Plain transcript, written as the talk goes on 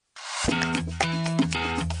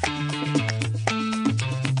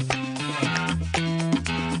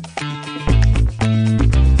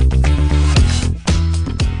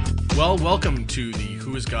Welcome to the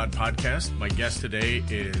Who is God podcast. My guest today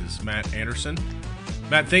is Matt Anderson.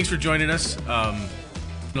 Matt, thanks for joining us. A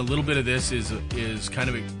little bit of this is kind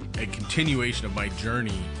of a continuation of my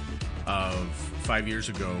journey of 5 years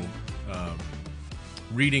ago,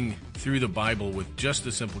 reading through the Bible with just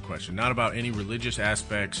a simple question, not about any religious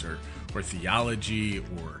aspects or theology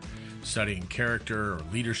or studying character or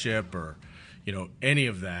leadership or any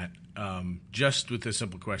of that, just with the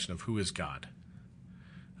simple question of who is God.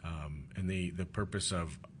 And the purpose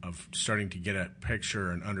of starting to get a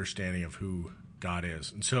picture and understanding of who God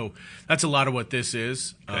is. And so that's a lot of what this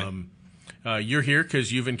is. Okay. You're here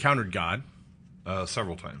because you've encountered God.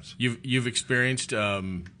 Several times. You've experienced,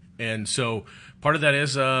 and so part of that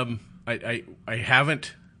is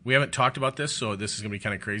we haven't talked about this, so this is going to be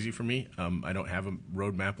kind of crazy for me. I don't have a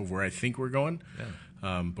roadmap of where I think we're going,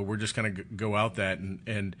 but we're just going to go out that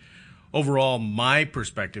and overall, my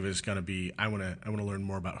perspective is going to be I want to learn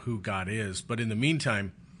more about who God is. But in the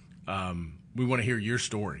meantime, we want to hear your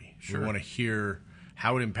story. Sure. We want to hear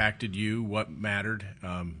how it impacted you, what mattered,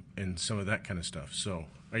 and some of that kind of stuff. So,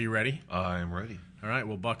 are you ready? I'm ready. All right,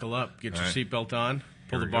 well, buckle up. Get your seatbelt on.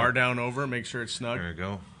 Pull the bar down over. Make sure it's snug. There you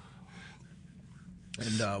go.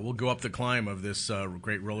 And we'll go up the climb of this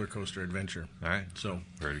great roller coaster adventure. All right. So,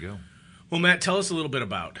 ready to go. Well, Matt, tell us a little bit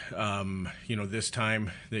about, this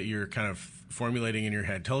time that you're kind of formulating in your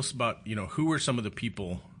head. Tell us about, who were some of the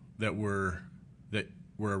people that were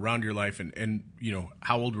around your life and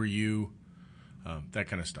how old were you, that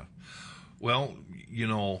kind of stuff. Well,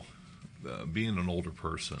 being an older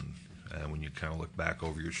person, when you kind of look back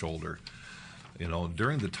over your shoulder,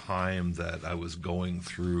 during the time that I was going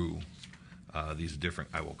through these different,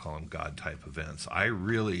 I will call them God-type events, I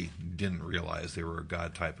really didn't realize they were a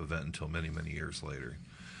God-type event until many, many years later.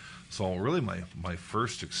 So really my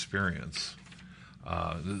first experience,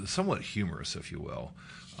 somewhat humorous, if you will.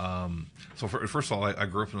 So first of all, I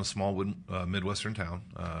grew up in a small Midwestern town.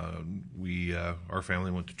 Our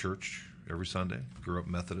family went to church every Sunday, grew up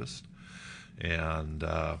Methodist, and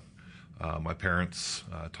my parents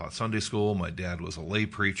taught Sunday school. My dad was a lay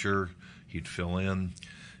preacher. He'd fill in.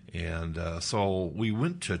 And so we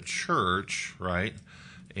went to church, right?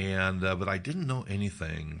 And but I didn't know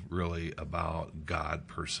anything really about God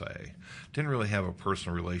per se. Didn't really have a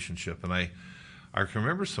personal relationship. And I can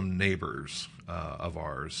remember some neighbors of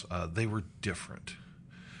ours. They were different.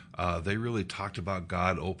 They really talked about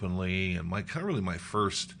God openly, and my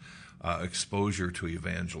first exposure to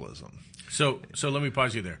evangelism. So let me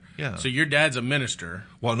pause you there. Yeah. So your dad's a minister.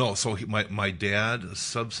 Well, no. So my dad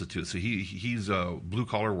substitutes. So he's a blue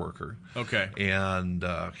collar worker. Okay. And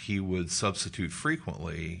he would substitute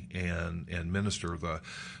frequently and minister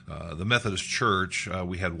the Methodist Church.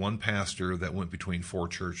 We had one pastor that went between four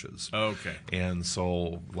churches. Okay. And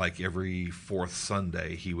so, like every fourth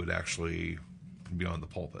Sunday, he would actually be on the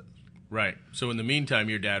pulpit. Right. So in the meantime,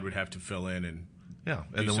 your dad would have to fill in and. Yeah,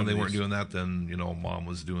 and then when they weren't doing that, then Mom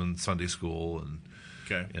was doing Sunday school,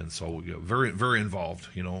 and so very very involved.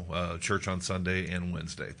 Church on Sunday and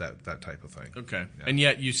Wednesday, that type of thing. Okay, yeah. And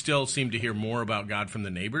yet you still seem to hear more about God from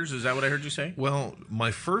the neighbors. Is that what I heard you say? Well,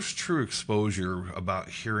 my first true exposure about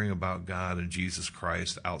hearing about God and Jesus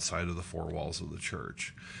Christ outside of the four walls of the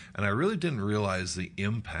church, and I really didn't realize the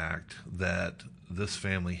impact that this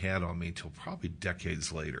family had on me till probably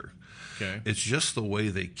decades later. Okay. It's just the way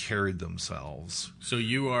they carried themselves. So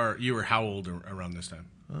you were how old around this time?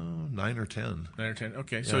 9 or 10. 9 or 10.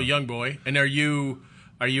 Okay, so a young boy. And are you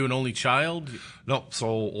an only child? No, so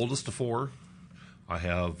oldest of four. I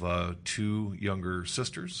have two younger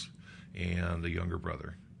sisters and a younger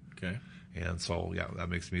brother. Okay. And so, that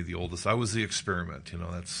makes me the oldest. I was the experiment,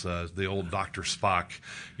 that's the old Dr. Spock,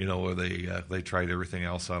 where they tried everything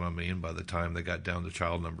else out on me, and by the time they got down to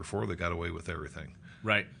child number 4, they got away with everything.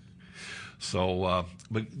 Right. So,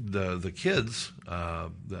 but the kids, I'll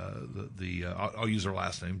use their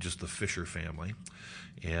last name, just the Fisher family,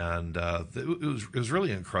 and it was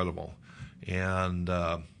really incredible. And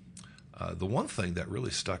the one thing that really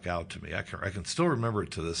stuck out to me, I can still remember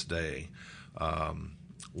it to this day.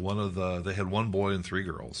 They had one boy and 3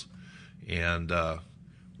 girls, and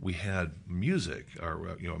we had music,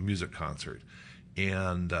 or a music concert,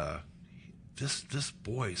 and this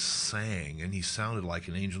boy sang, and he sounded like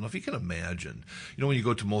an angel. Now, if you can imagine, when you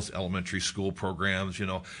go to most elementary school programs,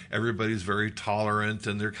 everybody's very tolerant,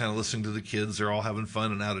 and they're kind of listening to the kids. They're all having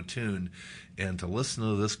fun and out of tune. And to listen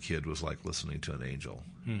to this kid was like listening to an angel.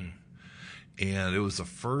 And it was the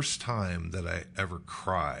first time that I ever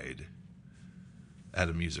cried at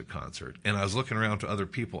a music concert. And I was looking around to other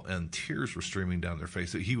people, and tears were streaming down their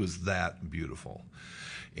face. He was that beautiful.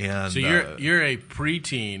 And so you're a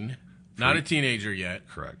preteen, not a teenager yet.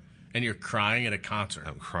 Correct. And you're crying at a concert.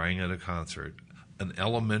 I'm crying at a concert, an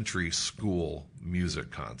elementary school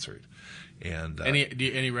music concert. And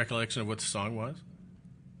any recollection of what the song was?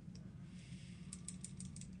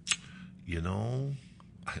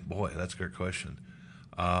 Boy, that's a great question.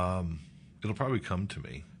 It'll probably come to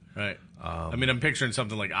me. Right. I mean, I'm picturing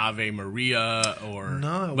something like Ave Maria or...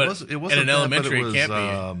 No, it wasn't at an elementary, it can't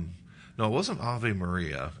be. No, it wasn't Ave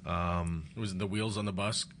Maria. Was it the Wheels on the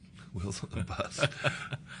Bus? Wheels on the Bus.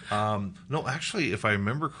 No, actually, if I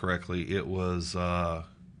remember correctly, it was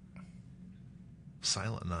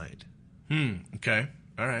Silent Night. Okay.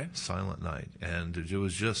 All right. Silent Night. And it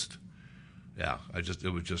was just... Yeah,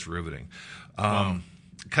 it was just riveting. Wow.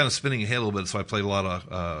 Kind of spinning ahead a little bit, so I played a lot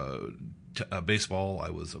of baseball.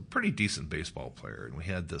 I was a pretty decent baseball player, and we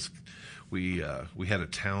had a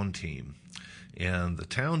town team, and the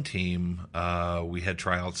town team we had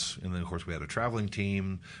tryouts, and then of course we had a traveling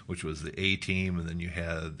team, which was the A team, and then you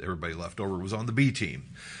had everybody left over was on the B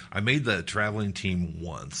team. I made the traveling team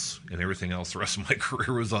once, and everything else, the rest of my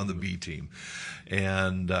career was on the B team,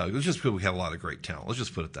 and it was just because we had a lot of great talent. Let's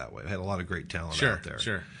just put it that way. We had a lot of great talent out there.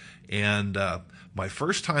 Sure. And my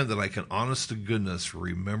first time that I can, honest to goodness,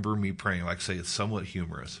 remember me praying, like I say, it's somewhat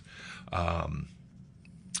humorous.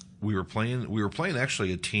 We were playing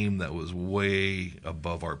actually a team that was way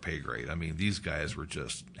above our pay grade. I mean, these guys were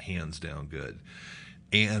just hands down good.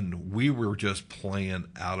 And we were just playing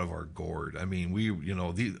out of our gourd. I mean,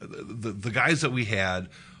 the guys that we had,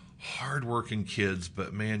 hardworking kids,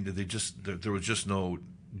 but man, there was just no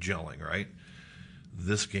gelling, right?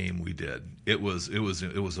 This game we did. It was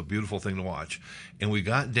a beautiful thing to watch. And we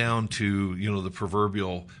got down to, the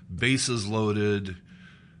proverbial bases loaded,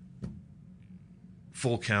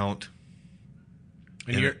 full count.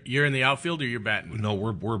 And you're in the outfield or you're batting? No,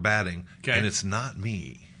 we're batting. Okay. And it's not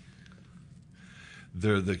me.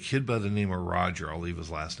 The kid by the name of Roger, I'll leave his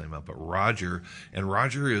last name out, but Roger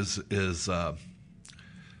is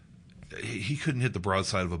he couldn't hit the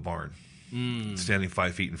broadside of a barn. Standing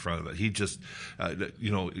 5 feet in front of it. He just,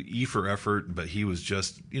 E for effort, but he was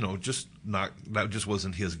just that just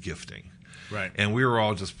wasn't his gifting. Right. And we were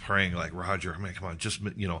all just praying like, Roger, I mean, come on,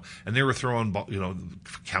 and they were throwing,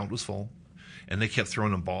 count was full. And they kept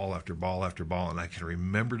throwing him ball after ball after ball. And I can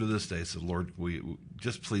remember to this day, I said, Lord, we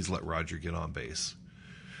just please let Roger get on base.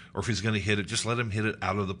 Or if he's going to hit it, just let him hit it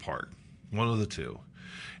out of the park. One of the two.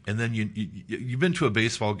 And then you've been to a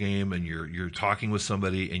baseball game and you're talking with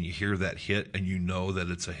somebody and you hear that hit and you know that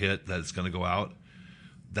it's a hit, that it's going to go out.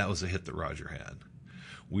 That was a hit that Roger had.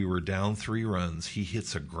 We were down 3 runs. He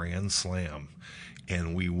hits a grand slam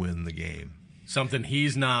and we win the game. Something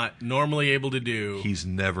he's not normally able to do. He's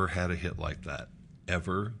never had a hit like that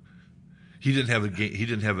ever. He didn't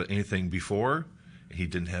have anything before. He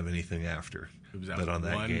didn't have anything after. But on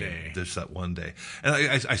that game, just that one day. And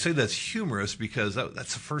I say that's humorous because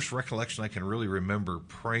that's the first recollection I can really remember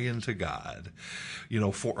praying to God,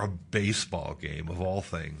 for a baseball game of all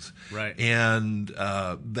things. Right. And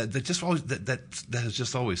that has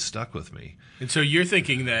just always stuck with me. And so you're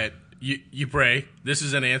thinking that you pray. This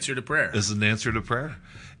is an answer to prayer. This is an answer to prayer.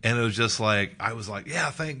 And it was just like, I was like, yeah,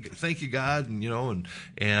 thank you, God. And,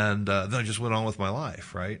 then I just went on with my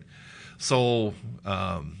life. Right. So,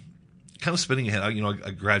 kind of spinning ahead,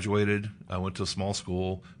 I graduated. I went to a small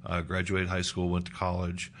school, graduated high school, went to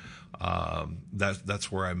college.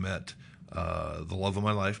 That's where I met the love of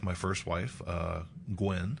my life, my first wife,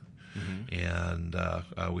 Gwen, and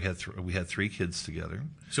we had 3 kids together.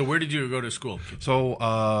 So where did you go to school? So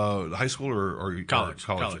high school or college?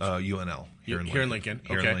 UNL Here in Lincoln.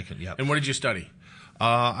 Here in Lincoln, yeah. And what did you study?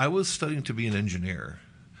 I was studying to be an engineer.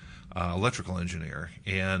 Electrical engineer,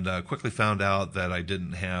 and quickly found out that I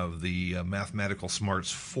didn't have the mathematical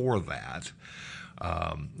smarts for that.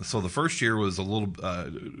 So the first year was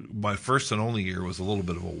my first and only year was a little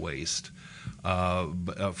bit of a waste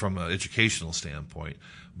from an educational standpoint.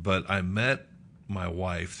 But I met my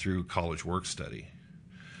wife through college work study.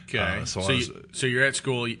 Okay. So you're at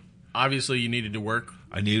school. Obviously, you needed to work.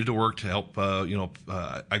 I needed to work to help.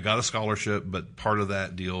 I got a scholarship, but part of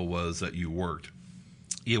that deal was that you worked.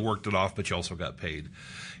 You worked it off, but you also got paid.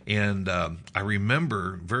 And I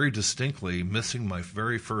remember very distinctly missing my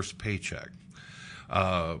very first paycheck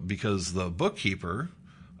because the bookkeeper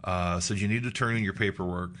said you need to turn in your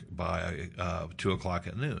paperwork by 2 o'clock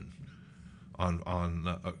at noon on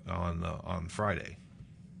Friday.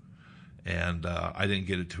 And I didn't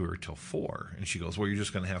get it to her till 4. And she goes, well, you're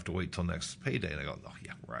just going to have to wait till next payday. And I go, oh,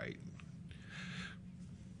 yeah, right.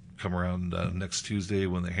 Come around next Tuesday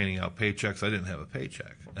when they're handing out paychecks, I didn't have a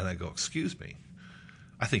paycheck. And I go, excuse me,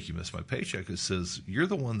 I think you missed my paycheck. It says, you're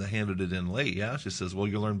the one that handed it in late. Yeah. She says, well,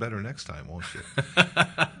 you'll learn better next time, won't you?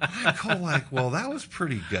 I go like, well, that was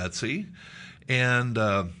pretty gutsy. And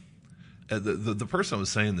the person who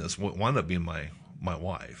was saying this wound up being my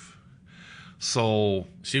wife. So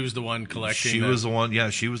she was the one collecting. She was the one.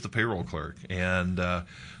 Yeah, she was the payroll clerk. And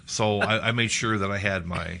so I made sure that I had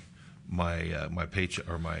my paycheck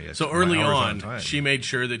or my so early my on time. She made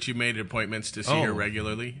sure that you made appointments to see her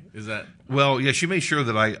regularly. Is that she made sure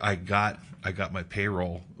that I got my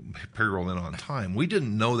payroll in on time. We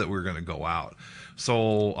didn't know that we were going to go out.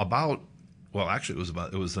 So actually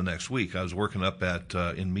it was the next week. I was working up at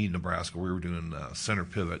in Meade, Nebraska. We were doing center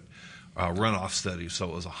pivot runoff study. So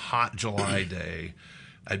it was a hot July day.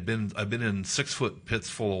 I'd been in 6-foot pits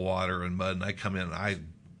full of water and mud, and I come in.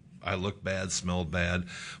 I looked bad, smelled bad,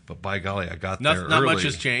 but by golly, I got there early. Not much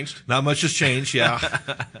has changed. Not much has changed, yeah.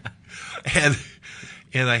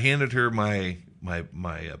 and I handed her my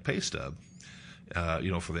pay stub,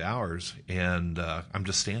 for the hours, and I'm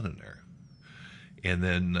just standing there. And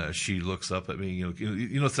then she looks up at me.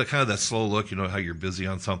 It's kind of that slow look. You know how you're busy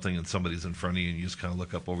on something and somebody's in front of you, and you just kind of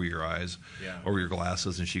look up over your eyes, over your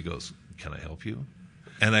glasses, and she goes, "Can I help you?"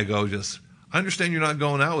 And I go, I understand you're not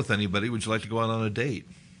going out with anybody. Would you like to go out on a date?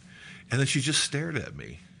 And then she just stared at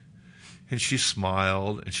me, and she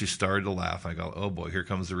smiled, and she started to laugh. I go, oh, boy, here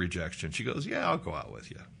comes the rejection. She goes, yeah, I'll go out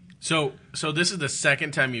with you. So this is the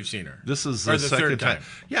second time you've seen her? This is the second third time.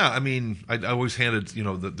 Yeah, I mean, I always handed,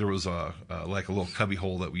 that there was a little cubby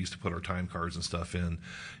hole that we used to put our time cards and stuff in.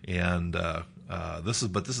 And this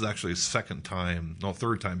is actually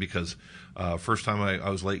third time, because first time I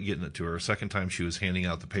was late getting it to her. Second time she was handing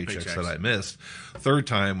out the paychecks that I missed. Third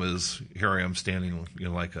time was here I am standing,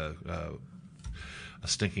 like a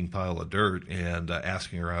stinking pile of dirt, and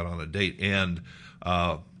asking her out on a date. And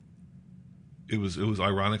it was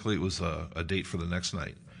ironically it was a date for the next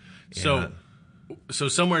night. So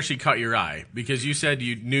somewhere she caught your eye, because you said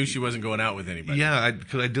you knew she wasn't going out with anybody. Yeah,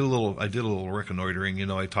 because I did a little reconnoitering.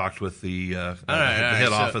 I talked with the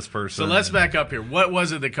head office person. So let's back up here. What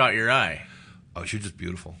was it that caught your eye? Oh, she's just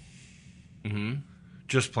beautiful. Mm-hmm.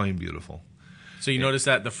 Just plain beautiful. So you noticed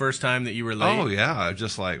that the first time that you were late? Oh yeah,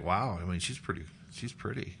 just like wow. I mean, she's pretty. She's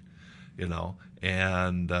pretty,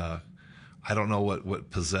 And I don't know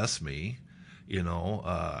what possessed me.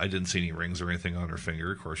 I didn't see any rings or anything on her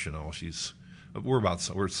finger. Of course, we're about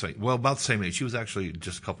the same age. She was actually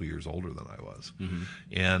just a couple years older than I was. Mm-hmm.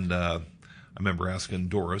 And I remember asking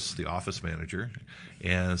Doris, the office manager,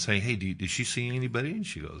 and saying, hey, did she see anybody? And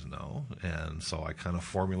she goes, no. And so I kind of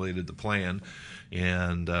formulated the plan.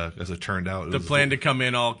 And as it turned out, the plan to come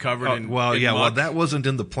in all covered in muck. Well, that wasn't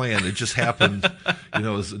in the plan. It just happened, it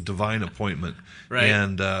was a divine appointment. Right.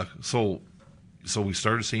 And so we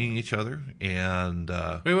started seeing each other, and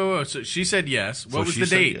wait. So she said yes. What was the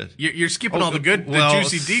date? Yes. You're skipping all the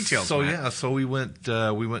juicy details. So Matt. So we went to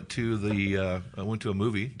a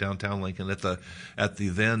movie downtown Lincoln at the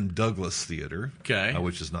then Douglas Theater, okay,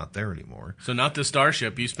 which is not there anymore. So not the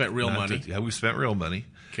Starship. You spent real money. We spent real money.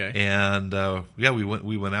 Okay, and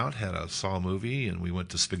we went out, saw a movie, and we went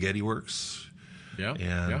to Spaghetti Works. Yeah,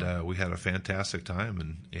 and we had a fantastic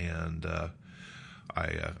time, and.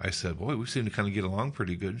 I said, boy, we seem to kind of get along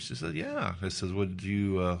pretty good. And she said, yeah. I said, would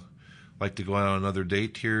you like to go out on another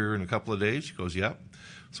date here in a couple of days? She goes, yep.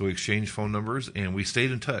 So we exchanged phone numbers, and we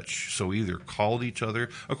stayed in touch. So we either called each other.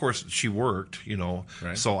 Of course, she worked,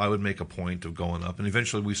 right. So I would make a point of going up. And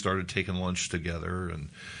eventually we started taking lunch together,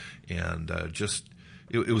 and just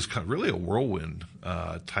it was kind of really a whirlwind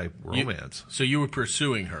type romance. So you were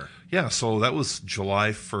pursuing her. Yeah, so that was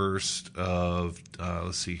July 1st of,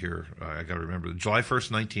 let's see here, I got to remember, July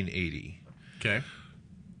 1st, 1980. Okay.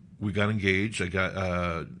 We got engaged. I got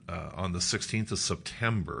on the 16th of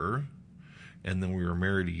September, and then we were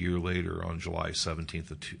married a year later on July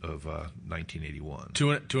 17th of 1981.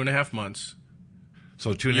 Two and a half months.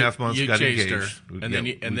 So 2.5 months, you got chased engaged. Her, and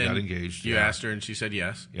then got engaged. You asked her, and she said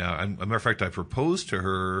yes. Yeah, as a matter of fact, I proposed to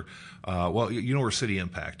her. Well, you know where City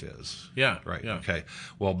Impact is? Yeah. Right. Yeah. Okay.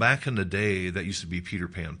 Well, back in the day, that used to be Peter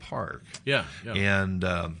Pan Park. Yeah. And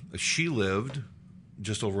she lived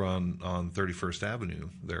just over on 31st Avenue,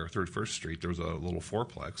 there, 31st Street. There was a little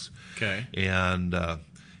fourplex. Okay. And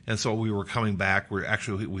so we were coming back. We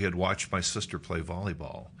had watched my sister play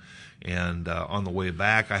volleyball. And on the way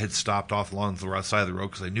back, I had stopped off along the side of the road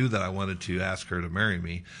because I knew that I wanted to ask her to marry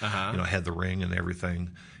me. Uh-huh. I had the ring and everything.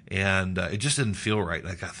 And it just didn't feel right.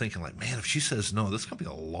 I got thinking, like, man, if she says no, this is going to be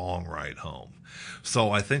a long ride home. So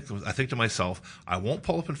I think to myself, I won't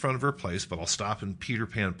pull up in front of her place, but I'll stop in Peter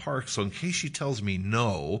Pan Park. So in case she tells me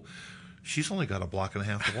no, she's only got a block and a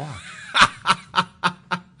half to walk.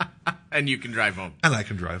 And you can drive home. And I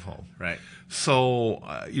can drive home. Right. So,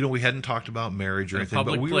 we hadn't talked about marriage or anything,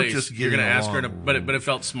 but we were just getting You're going to ask her, along. but it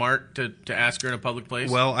felt smart to ask her in a public place?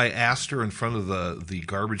 Well, I asked her in front of the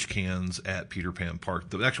garbage cans at Peter Pan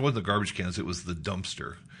Park. Actually, it wasn't the garbage cans; it was the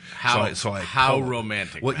dumpster. How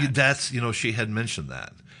romantic! Well, that's she had mentioned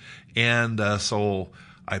that, and so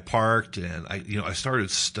I parked and I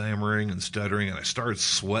started stammering and stuttering and I started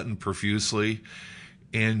sweating profusely,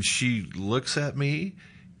 and she looks at me,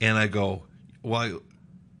 and I go, "Well,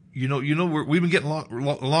 we've been getting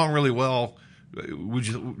along really well. Would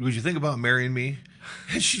you think about marrying me?"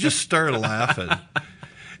 And she just started laughing.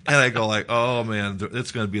 And I go like, "Oh man,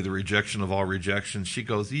 it's going to be the rejection of all rejections." She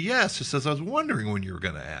goes, "Yes." She says, "I was wondering when you were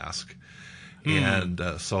going to ask." And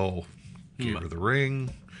so gave her the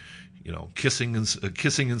ring. Kissing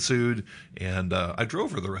ensued, and I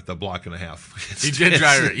drove her the block and a half. You did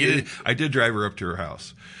drive her. I did drive her up to her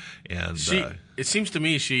house, and it seems to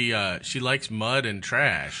me she likes mud and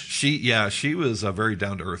trash. She was a very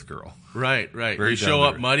down to earth girl. Right. Very you show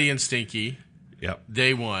up muddy and stinky. Yep.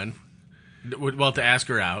 Day one. Well, to ask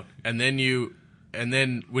her out, and then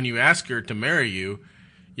when you ask her to marry you,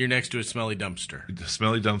 you're next to a smelly dumpster. The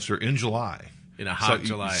smelly dumpster in July. In a hot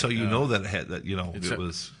July. So it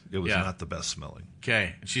was not the best smelling.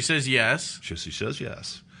 Okay. She says yes. She says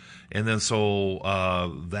yes. And then so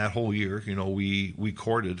that whole year, we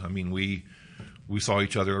courted. I mean, we saw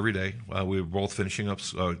each other every day. We were both finishing up.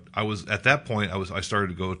 I started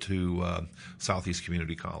to go to Southeast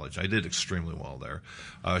Community College. I did extremely well there.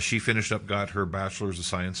 She finished up, got her bachelor's of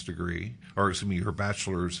science degree, her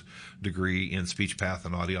bachelor's degree in speech path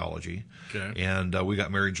and audiology. Okay. And we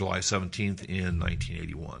got married July 17th in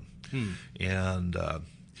 1981. And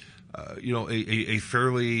a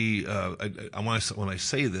fairly when I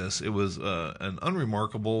say this, it was an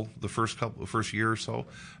unremarkable the first year or so.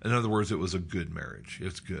 In other words, it was a good marriage.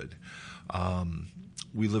 It's good.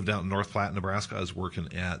 We lived out in North Platte, Nebraska. I was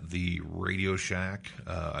working at the Radio Shack.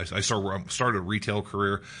 I started a retail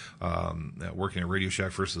career working at Radio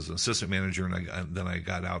Shack first as an assistant manager, and then I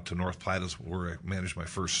got out to North Platte where I managed my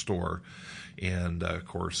first store. And of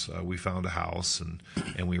course, we found a house and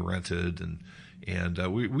we rented and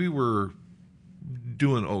we were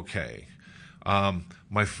doing okay.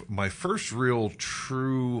 My first real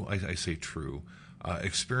true, I say true,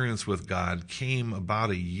 experience with God came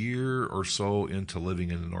about a year or so into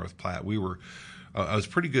living in the North Platte. I was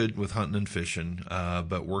pretty good with hunting and fishing,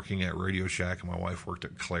 but working at Radio Shack, and my wife worked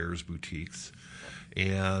at Claire's Boutiques,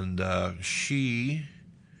 and she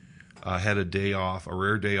had a day off, a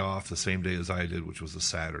rare day off, the same day as I did, which was a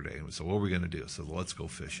Saturday. And so, what are we going to do? I said, let's go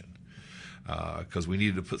fishing. Because we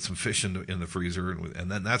needed to put some fish in the freezer,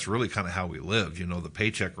 and then that's really kind of how we lived. The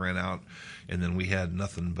paycheck ran out, and then we had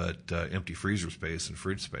nothing but empty freezer space and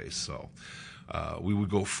fridge space. So we would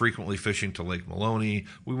go frequently fishing to Lake Maloney.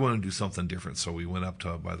 We wanted to do something different, so we went up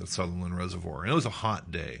by the Sutherland Reservoir, and it was a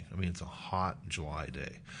hot day. I mean, it's a hot July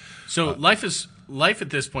day. So life at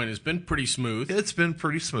this point has been pretty smooth. It's been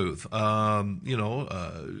pretty smooth.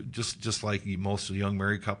 Just like most young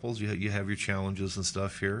married couples, you have your challenges and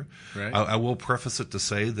stuff here. Right. I will preface it to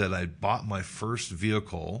say that I bought my first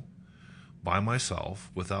vehicle by myself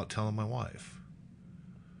without telling my wife.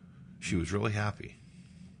 She was really happy.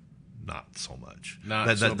 Not so much.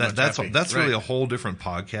 That's really a whole different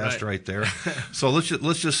podcast right there. So let's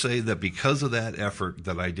just say that because of that effort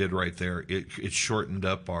that I did right there, it shortened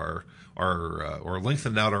up or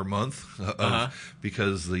lengthened out our month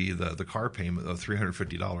because the car payment of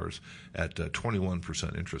 $350 at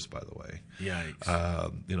 21% interest, by the way.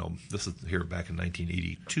 Yikes! This is here back in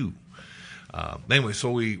 1982. Anyway, so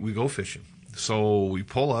we go fishing. So we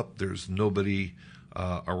pull up. There's nobody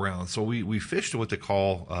around. So we fished what they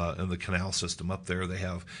call in the canal system up there. They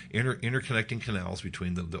have interconnecting canals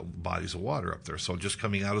between the bodies of water up there. So just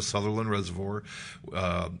coming out of Sutherland Reservoir,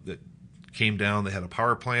 that came down. They had a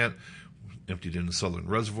power plant, emptied into Sutherland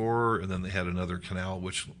Reservoir, and then they had another canal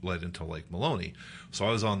which led into Lake Maloney. So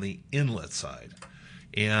I was on the inlet side,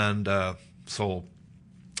 and so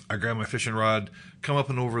I grabbed my fishing rod, come up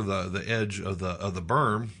and over the edge of the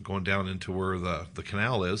berm, going down into where the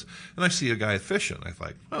canal is, and I see a guy fishing. I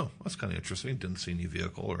thought, oh, that's kind of interesting. Didn't see any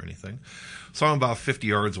vehicle or anything. So I'm about 50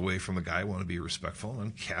 yards away from the guy. I want to be respectful.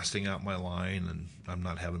 I'm casting out my line, and I'm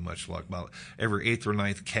not having much luck. About every 8th or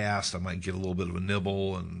 9th cast, I might get a little bit of a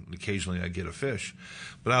nibble, and occasionally I get a fish.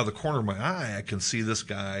 But out of the corner of my eye, I can see this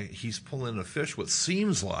guy. He's pulling a fish what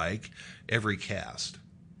seems like every cast.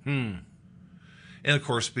 And, of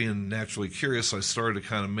course, being naturally curious, I started to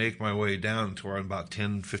kind of make my way down to where I'm about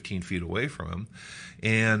 10, 15 feet away from him.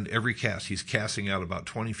 And every cast, he's casting out about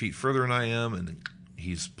 20 feet further than I am, and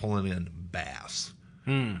he's pulling in bass.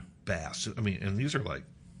 bass. I mean, and these are like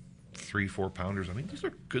 3-4 pounders. I mean, these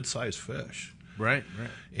are good sized fish. Right.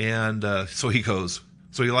 And so he goes,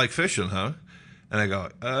 "So you like fishing, huh?" And I go,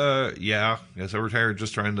 yeah. I said, "We're tired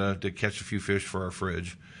just trying to catch a few fish for our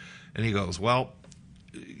fridge." And he goes, "Well,"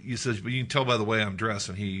 he says, "but you can tell by the way I'm dressed."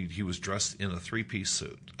 And he was dressed in a 3-piece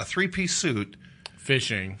suit. A 3-piece suit.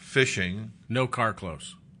 Fishing. No car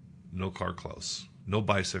clothes. No car clothes. No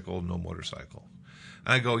bicycle, no motorcycle.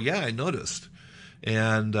 And I go, "Yeah, I noticed."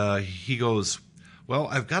 And he goes, "Well,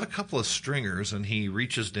 I've got a couple of stringers." And he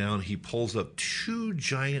reaches down, he pulls up 2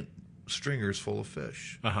 giant stringers full of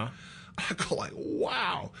fish. Uh-huh. I go like,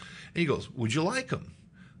 "Wow." And he goes, "Would you like them?"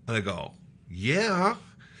 And I go, "Yeah."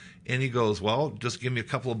 And he goes, "Well, just give me a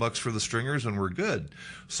couple of bucks for the stringers and we're good."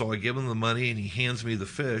 So I give him the money and he hands me the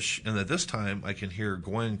fish. And at this time I can hear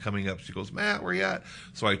Gwen coming up. She goes, "Matt, where you at?"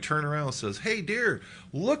 So I turn around and says, "Hey dear,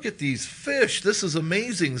 look at these fish. This is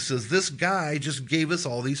amazing." Says, "This guy just gave us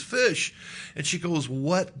all these fish." And she goes,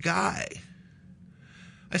 "What guy?"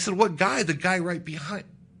 I said, "What guy?" "The guy right behind."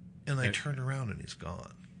 And I turn around and he's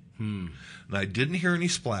gone. And I didn't hear any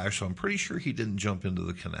splash, so I'm pretty sure he didn't jump into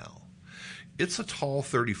the canal. It's a tall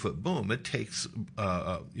 30-foot boom. It takes,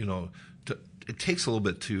 it takes a little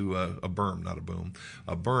bit to a berm, not a boom,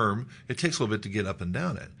 a berm. It takes a little bit to get up and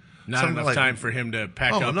down it. Not enough time for him to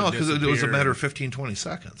pack up. Oh no, because it was a matter of 15, 20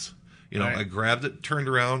 seconds. Right. I grabbed it, turned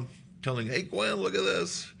around, telling, "Hey Gwen, look at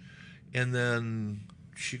this," and then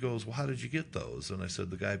she goes, "Well, how did you get those?" And I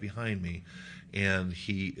said, "The guy behind me," and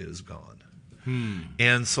he is gone.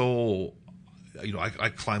 And so, I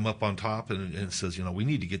climb up on top and it says, "We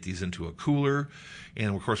need to get these into a cooler."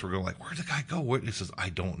 And of course we're going like, "Where'd the guy go?" It says, "I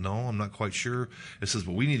don't know. I'm not quite sure." It says,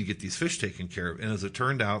 "But we need to get these fish taken care of." And as it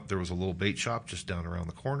turned out, there was a little bait shop just down around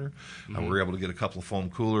the corner. We were able to get a couple of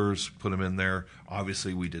foam coolers, put them in there.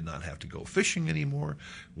 Obviously we did not have to go fishing anymore.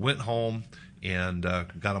 Went home and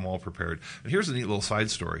got them all prepared. And here's a neat little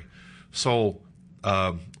side story. So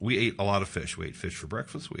we ate a lot of fish. We ate fish for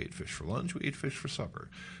breakfast. We ate fish for lunch. We ate fish for supper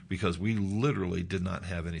because we literally did not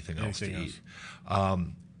have anything else to eat.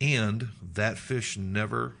 And that fish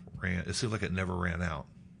never ran. It seemed like it never ran out.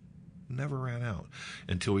 Never ran out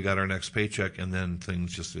until we got our next paycheck, and then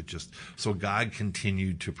things so God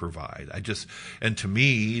continued to provide. And to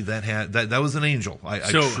me that was an angel. I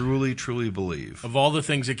truly believe. Of all the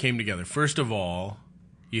things that came together, first of all,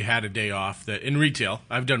 you had a day off that in retail.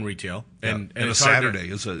 I've done retail, and a Saturday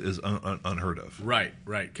is unheard of. Right,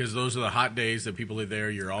 because those are the hot days that people are there.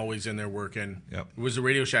 You're always in there working. Yep. Was the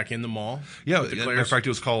Radio Shack in the mall? Yeah, in fact, it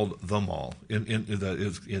was called The Mall.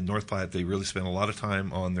 In North Platte, they really spent a lot of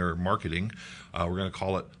time on their marketing. We're going to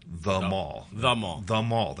call it The Mall. The Mall. The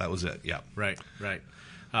Mall. That was it. Yeah. Right.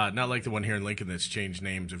 Not like the one here in Lincoln that's changed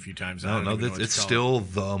names a few times. No, it's still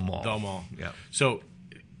The Mall. The Mall. Yeah. So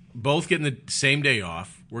both getting the same day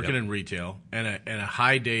off, working in retail, and a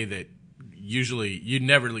high day that usually you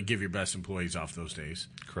never give your best employees off those days.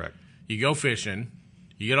 Correct. You go fishing,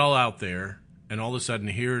 you get all out there, and all of a sudden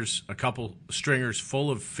here's a couple stringers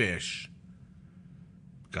full of fish.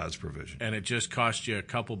 God's provision. And it just cost you a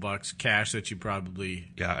couple bucks cash that you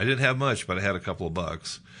probably... Yeah, I didn't have much, but I had a couple of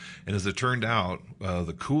bucks. And as it turned out,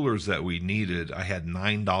 the coolers that we needed, I had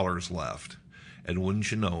 $9 left. And wouldn't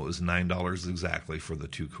you know, it was $9 exactly for the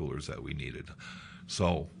 2 coolers that we needed.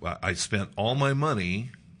 So I spent all my money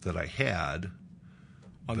that I had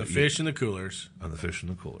on the fish and the coolers. On the fish and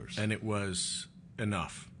the coolers, and it was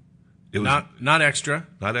enough. It was not extra,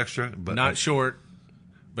 but not short,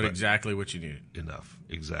 but exactly what you needed. Enough,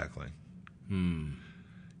 exactly. And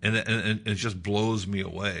it just blows me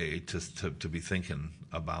away to be thinking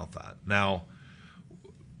about that now.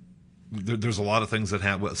 There's a lot of things that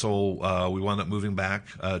happen. So we wound up moving back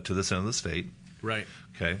to this end of the state. Right.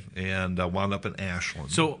 Okay. And wound up in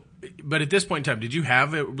Ashland. So, but at this point in time, did you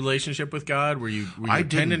have a relationship with God? Were you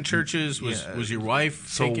attending churches? Was your wife?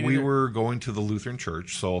 So we were going to the Lutheran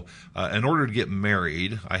church. So in order to get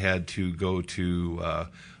married, I had to go to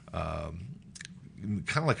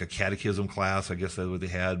kind of like a catechism class, I guess that's what they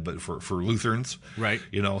had, but for Lutherans. Right.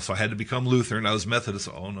 So I had to become Lutheran. I was Methodist.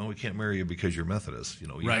 Oh, no, we can't marry you because you're Methodist.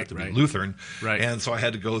 You have to be Lutheran. Right. And so I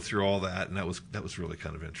had to go through all that, and that was really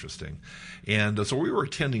kind of interesting. And so we were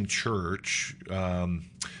attending church.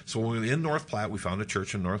 So when we were in North Platte, we found a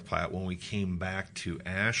church in North Platte. When we came back to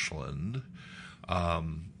Ashland,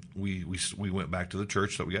 we went back to the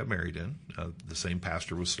church that we got married in. The same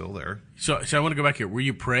pastor was still there. So I want to go back here. Were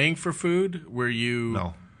you praying for food?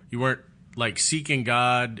 No. You weren't like seeking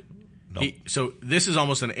God? No. So this is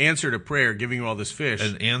almost an answer to prayer, giving you all this fish.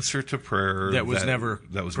 An answer to prayer that was never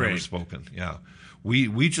spoken. Yeah.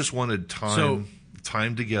 We just wanted time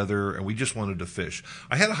time together, and we just wanted to fish.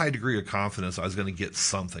 I had a high degree of confidence I was going to get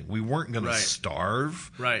something. We weren't going to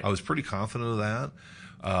starve. Right. I was pretty confident of that.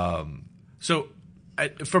 So,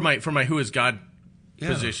 for my Who Is God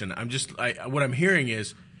position, what I'm hearing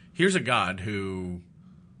is, here's a God who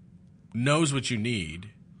knows what you need.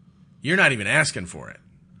 You're not even asking for it.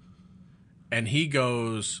 And he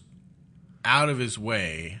goes out of his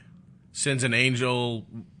way, sends an angel,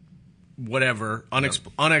 whatever,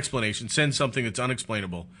 unexplanation, sends something that's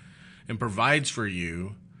unexplainable, and provides for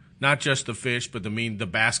you not just the fish, but the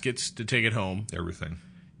baskets to take it home. Everything.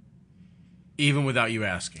 Even without you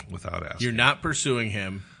asking. Without asking. You're not pursuing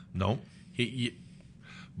him. No.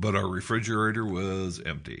 But our refrigerator was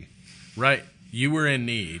empty. Right. You were in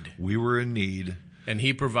need. We were in need. And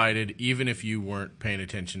he provided even if you weren't paying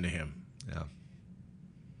attention to him. Yeah.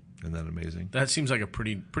 Isn't that amazing? That seems like a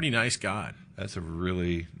pretty nice God. That's a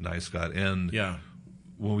really nice God. And yeah.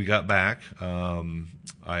 When we got back,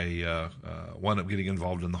 I wound up getting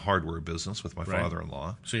involved in the hardware business with my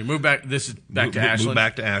father-in-law. So you moved back. This is back to Ashland? Moved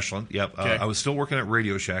back to Ashland, yep. Okay. I was still working at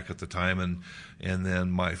Radio Shack at the time, and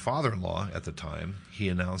then my father-in-law at the time, he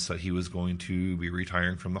announced that he was going to be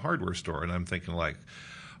retiring from the hardware store. And I'm thinking like,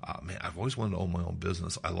 man, I've always wanted to own my own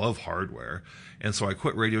business. I love hardware. And so I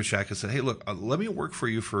quit Radio Shack and said, hey, look, let me work for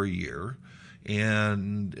you for a year.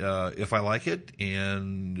 And if I like it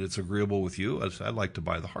and it's agreeable with you, I'd like to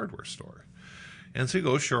buy the hardware store. And so he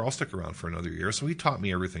goes, sure, I'll stick around for another year. So he taught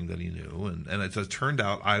me everything that he knew. And it turned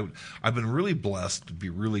out I've been really blessed to be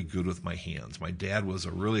really good with my hands. My dad was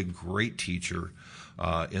a really great teacher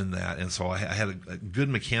in that. And so I had a good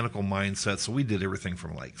mechanical mindset. So we did everything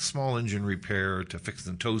from like small engine repair to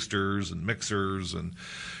fixing toasters and mixers and,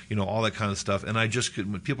 all that kind of stuff. And I just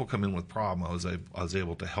could, when people come in with problems, I was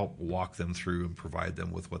able to help walk them through and provide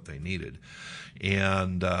them with what they needed.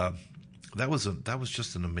 And that was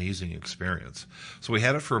just an amazing experience. So we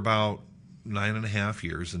had it for about 9.5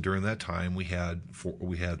 years, and during that time we had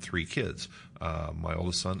 3 kids. My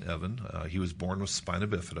oldest son Evan, he was born with spina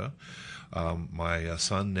bifida. My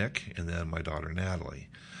son Nick, and then my daughter Natalie.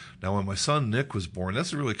 Now, when my son Nick was born,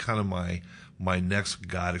 that's really kind of my next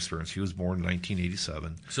God experience. He was born in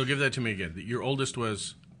 1987. So give that to me again. Your oldest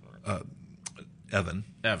was Evan.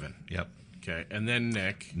 Evan. Yep. Okay, and then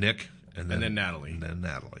Nick. And then Natalie. And then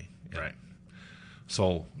Natalie. Yep. Right. So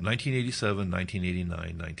 1987, 1989,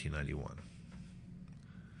 1991.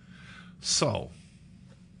 So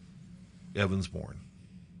Evan's born.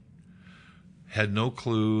 Had no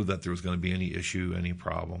clue that there was going to be any issue, any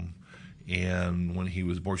problem. And when he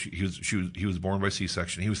was born, he was born by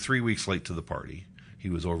C-section. He was 3 weeks late to the party. He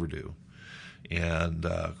was overdue. And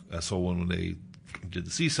so when they did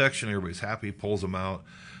the C-section, everybody's happy, pulls him out.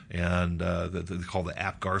 And they call the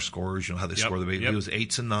APGAR scores, how they score the baby. It was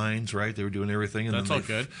 8s and 9s, right? They were doing everything. And that's all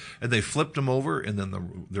good. And they flipped him over, and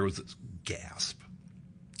then there was this gasp.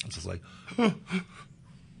 It's just like,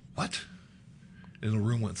 what? And the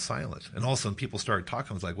room went silent. And all of a sudden, people started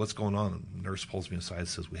talking. I was like, what's going on? And the nurse pulls me aside and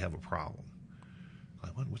says, we have a problem.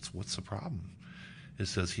 I'm like, what's the problem? It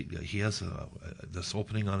says he has this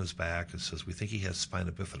opening on his back. It says, we think he has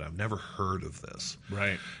spina bifida. I've never heard of this.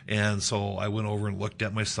 Right. And so I went over and looked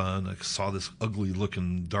at my son. I saw this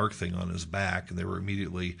ugly-looking dark thing on his back, and they were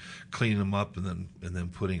immediately cleaning him up and then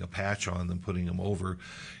putting a patch on, then putting him over.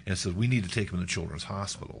 And it said, we need to take him to Children's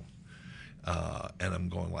Hospital. And I'm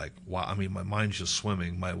going like, wow. I mean, my mind's just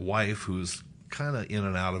swimming. My wife, who's kind of in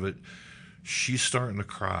and out of it, she's starting to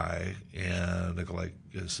cry, and I go like,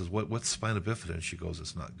 it says, what's spina bifida? And she goes,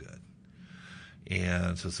 it's not good.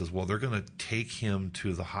 And so it says, well, they're going to take him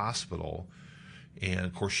to the hospital. And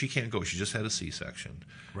of course, she can't go. She just had a C-section.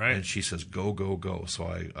 Right. And she says, go, go, go. So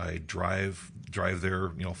I drive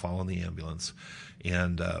there, following the ambulance,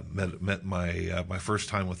 and met my first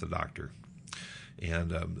time with the doctor.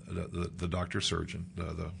 And the doctor surgeon,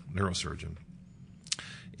 the neurosurgeon,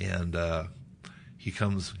 and he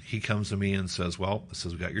comes to me and says, "Well,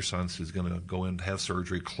 we got your son. So he's going to go in to have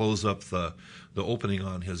surgery, close up the opening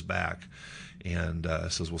on his back, and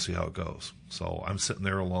says we'll see how it goes." So I'm sitting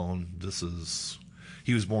there alone.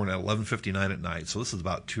 He was born at 11:59 at night, so this is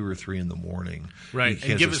about 2 or 3 in the morning. Right.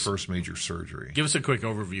 He has his first major surgery. Give us a quick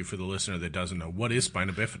overview for the listener that doesn't know. What is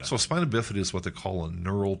spina bifida? So spina bifida is what they call a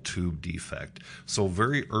neural tube defect. So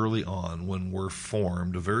very early on when we're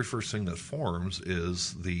formed, the very first thing that forms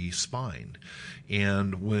is the spine.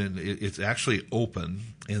 And when it's actually open,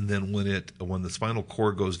 and then when the spinal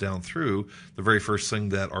cord goes down through, the very first thing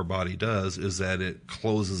that our body does is that it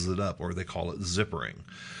closes it up, or they call it zippering.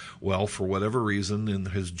 Well, for whatever reason, in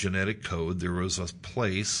his genetic code, there was a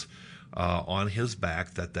place on his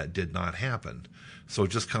back that did not happen. So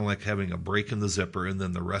just kind of like having a break in the zipper and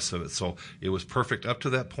then the rest of it. So it was perfect up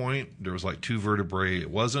to that point. There was like 2 vertebrae. It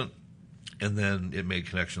wasn't. And then it made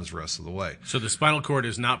connections the rest of the way. So the spinal cord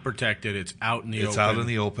is not protected. It's out in the open. It's out in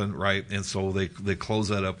the open, right. And so they close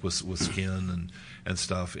that up with skin and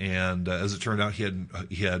stuff. And as it turned out,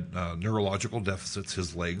 he had neurological deficits.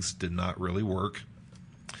 His legs did not really work.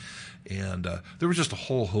 And there was just a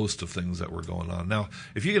whole host of things that were going on. Now,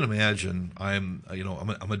 if you can imagine, I'm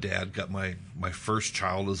a dad. Got my first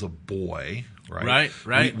child as a boy, right?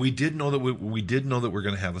 Right. We did know that we did know that we're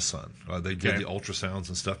going to have a son. They did the ultrasounds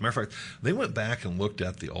and stuff. Matter of fact, they went back and looked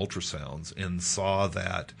at the ultrasounds and saw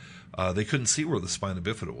that they couldn't see where the spina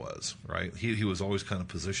bifida was. Right? He was always kind of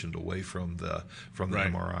positioned away from the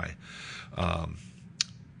MRI.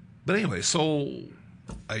 But anyway, so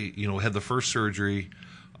I had the first surgery.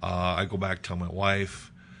 I go back, tell my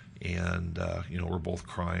wife, and we're both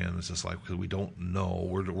crying. It's just like, because we don't know.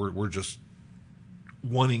 We're just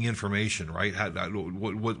wanting information, right?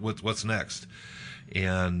 What's next?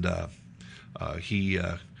 And he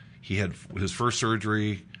had his first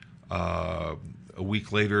surgery. A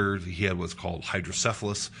week later, he had what's called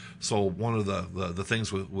hydrocephalus. So one of the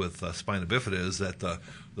things with spina bifida is that the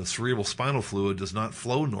cerebral spinal fluid does not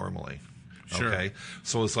flow normally. Sure. Okay,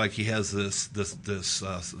 so it's like he has this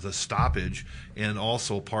stoppage, and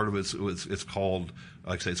also part of it's called,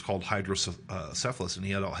 like I say, it's called hydrocephalus, and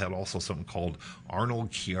he had also something called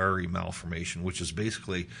Arnold-Chiari malformation, which is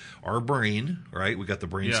basically our brain, right? We got the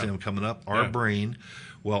brain stem coming up, our brain.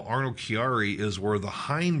 Well, Arnold-Chiari is where the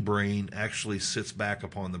hindbrain actually sits back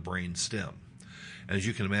upon the brain stem. And as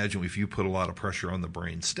you can imagine, if you put a lot of pressure on the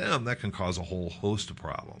brain stem, that can cause a whole host of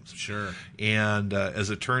problems. Sure. And as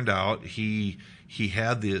it turned out, he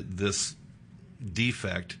had this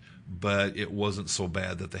defect, but it wasn't so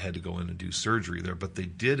bad that they had to go in and do surgery there. But they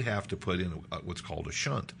did have to put in what's called a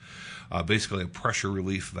shunt, basically a pressure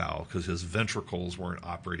relief valve, because his ventricles weren't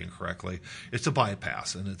operating correctly. It's a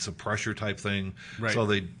bypass, and it's a pressure type thing. Right. So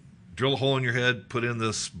they drill a hole in your head, put in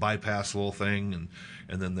this bypass little thing,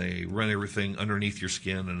 and then they run everything underneath your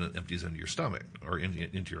skin, and it empties into your stomach or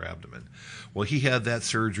into your abdomen. Well, he had that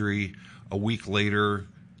surgery. A week later,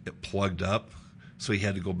 it plugged up, so he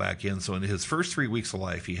had to go back in. So in his first 3 weeks of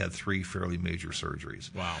life, he had 3 fairly major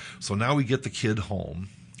surgeries. Wow. So now we get the kid home,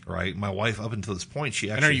 right? My wife, up until this point,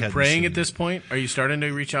 she actually And are you praying at this point? Are you starting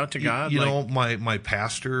to reach out to God? My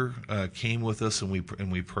pastor came with us, and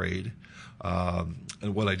we prayed.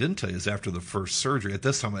 And what I didn't tell you is after the first surgery, at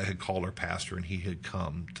this time I had called our pastor, and he had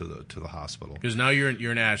come to the hospital. Because now you're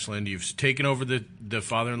in Ashland. You've taken over the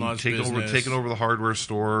father-in-law's business. Taken over the hardware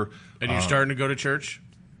store. And you're starting to go to church?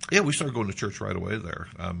 Yeah, we started going to church right away there.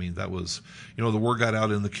 I mean, that was, the word got out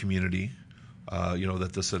in the community,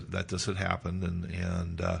 that this had happened,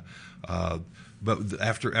 but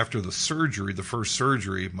after the surgery, the first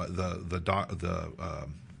surgery, the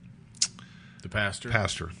pastor?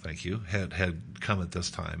 Pastor, thank you, had come at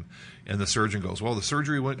this time. And the surgeon goes, well, the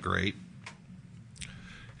surgery went great.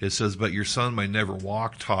 It says, but your son may never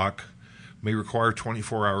walk, talk, may require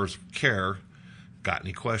 24 hours of care. Got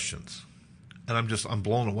any questions? And I'm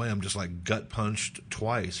blown away. I'm just like gut punched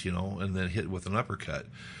twice, and then hit with an uppercut.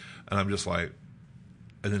 And I'm just like,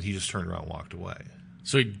 and then he just turned around and walked away.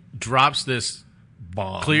 So he drops this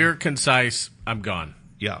bomb. Clear, concise, I'm gone.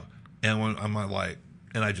 Yeah. And when I'm like,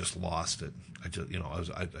 and I just lost it.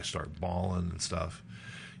 I started bawling and stuff.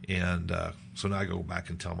 And so now I go back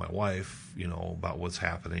and tell my wife, about what's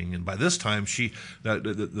happening. And by this time,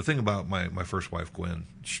 the thing about my first wife, Gwen,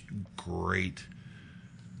 great.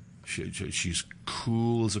 She's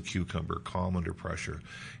cool as a cucumber, calm under pressure.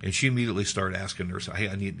 And she immediately started asking nurse, hey,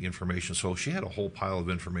 I need the information. So she had a whole pile of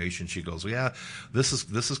information. She goes, well, yeah, this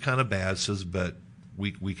is kind of bad, says, but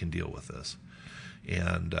we can deal with this.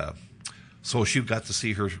 And so she got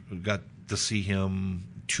to see him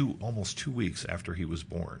almost 2 weeks after he was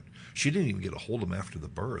born. She didn't even get a hold of him after the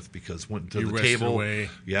birth because went to the table. Away.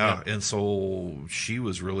 Yeah, and so she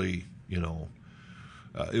was really,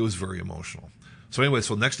 it was very emotional. So anyway,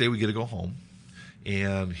 so next day we get to go home,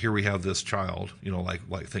 and here we have this child.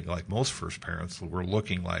 Like most first parents, we're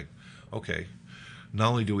looking like, okay, not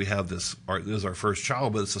only do we have this is our first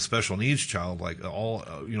child, but it's a special needs child. Like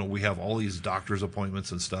we have all these doctor's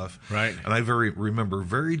appointments and stuff. Right. And I remember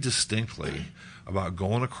very distinctly about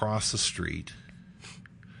going across the street,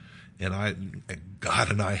 and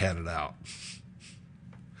God and I had it out.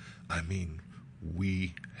 I mean,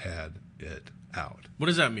 we had it out. What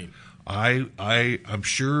does that mean? I'm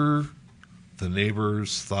sure the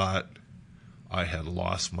neighbors thought I had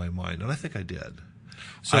lost my mind, and I think I did.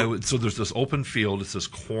 So there's this open field. It's this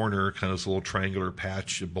corner, kind of this little triangular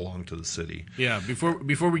patch that belonged to the city. Yeah.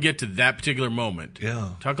 Before we get to that particular moment,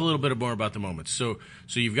 talk a little bit more about the moments. So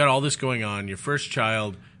you've got all this going on. Your first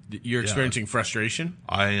child, you're experiencing frustration.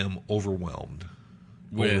 I am overwhelmed.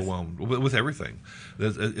 With everything.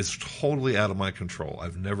 It's totally out of my control.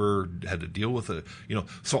 I've never had to deal with it.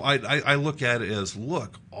 So I look at it as,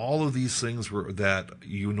 look, all of these things that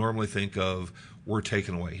you normally think of were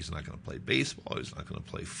taken away. He's not going to play baseball. He's not going to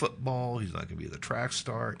play football. He's not going to be the track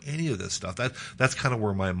star. Any of this stuff. That's kind of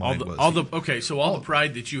where my mind was. All the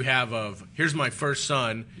pride that you have of, here's my first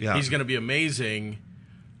son. Yeah. He's going to be amazing.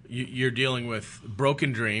 You're dealing with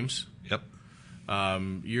broken dreams. Yep.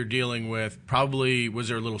 You're dealing with probably, was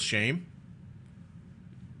there a little shame?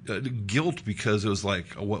 Guilt, because it was like,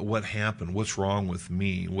 what happened? What's wrong with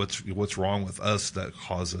me? What's wrong with us that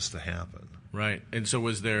caused this to happen? Right. And so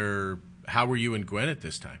how were you and Gwen at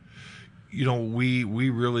this time? We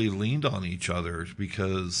really leaned on each other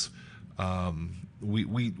because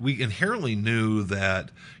we inherently knew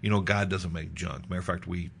that, God doesn't make junk. Matter of fact,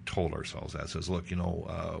 we told ourselves that. It says, look,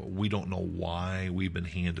 we don't know why we've been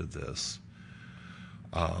handed this.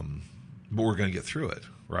 But we're going to get through it,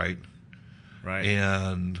 right? Right.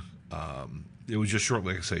 And it was just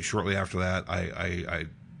shortly after that, I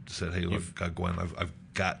said, "Hey, look, Gwen, I've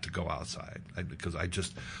got to go outside because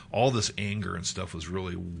all this anger and stuff was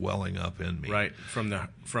really welling up in me." Right, from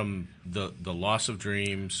the loss of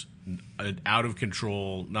dreams, out of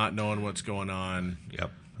control, not knowing what's going on.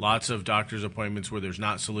 Yep. Lots of doctor's appointments where there's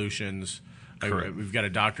not solutions. We've got a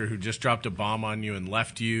doctor who just dropped a bomb on you and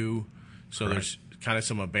left you, so Correct. There's kind of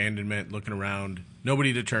some abandonment, looking around,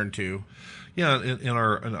 nobody to turn to. Yeah,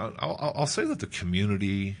 I'll say that the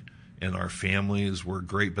community and our families were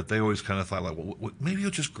great, but they always kind of thought, like, well, maybe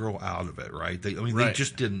you'll just grow out of it, right? They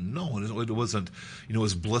just didn't know. It wasn't, it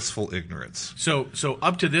was blissful ignorance. So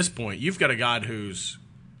up to this point, you've got a God who's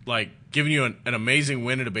like giving you an amazing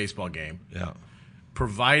win at a baseball game. Yeah.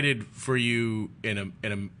 Provided for you in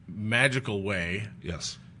a magical way.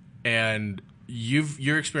 Yes. And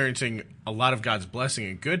you're experiencing a lot of God's blessing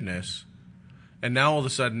and goodness, and now all of a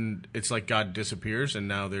sudden it's like God disappears, and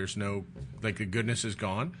now there's no, like, the goodness is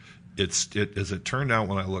gone. As it turned out,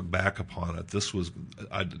 when I look back upon it, this is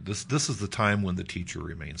the time when the teacher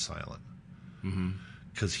remained silent,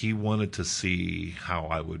 because he wanted to see how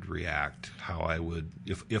I would react, how I would,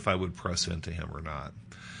 if I would press into him or not.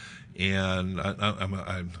 And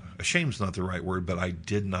I'm ashamed's not the right word, but I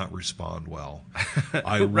did not respond well.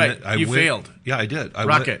 You failed. Yeah, I did.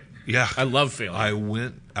 Rocket. Yeah, I love failing.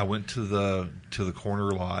 I went to the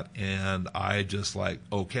corner lot, and I just like,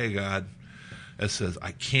 okay, God, it says,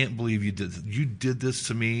 I can't believe you did this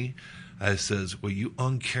to me. I says, well, you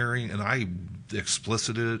uncaring, and I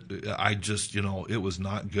explicited it. I just, it was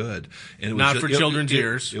not good. And it not was for children's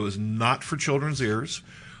ears. It was not for children's ears.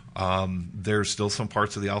 There's still some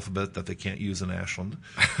parts of the alphabet that they can't use in Ashland.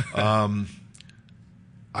 It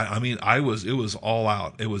was all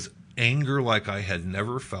out. It was anger like I had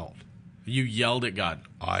never felt. You yelled at God.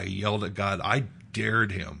 I yelled at God. I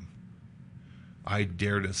dared him.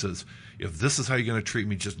 It says, if this is how you're going to treat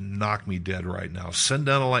me, just knock me dead right now. Send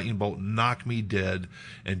down a lightning bolt, knock me dead,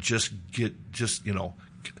 and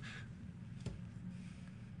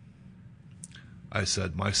I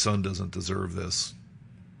said, my son doesn't deserve this.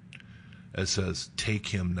 It says, take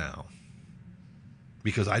him now.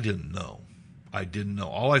 Because I didn't know.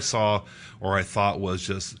 All I saw or I thought was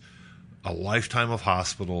just a lifetime of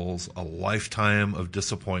hospitals, a lifetime of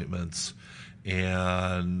disappointments,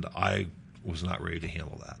 and I was not ready to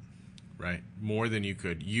handle that. Right. More than you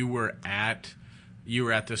could. You were at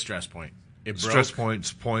the stress point. It broke.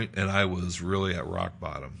 Stress point, and I was really at rock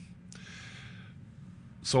bottom.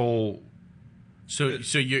 So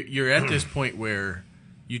you're at this point where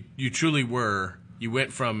you truly were. You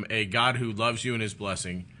went from a God who loves you and his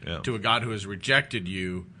blessing to a God who has rejected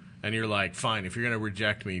you, and you're like, fine, if you're going to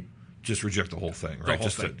reject me, just reject the whole thing, right?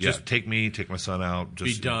 Just take me, take my son out.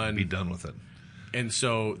 Just be done with it. And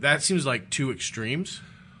so that seems like two extremes.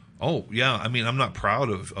 Oh yeah, I mean, I'm not proud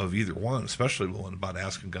of either one, especially the one about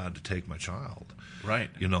asking God to take my child. Right.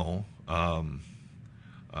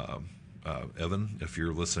 Evan, if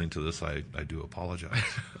you're listening to this, I do apologize.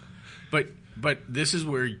 But this is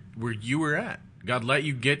where you were at. God let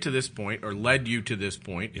you get to this point, or led you to this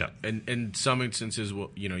point. Yeah. And in some instances, well,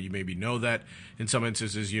 you maybe know that. In some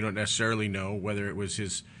instances, you don't necessarily know whether it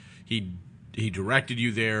was he directed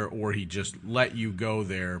you there, or he just let you go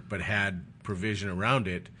there, but had provision around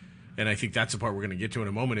it. And I think that's the part we're going to get to in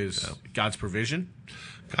a moment is God's provision.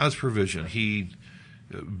 God's provision. He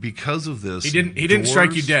because of this, He didn't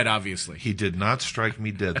strike you dead, obviously. He did not strike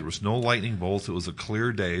me dead. There was no lightning bolts. It was a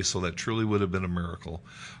clear day, so that truly would have been a miracle,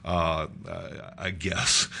 I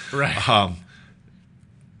guess. Right.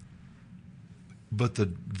 But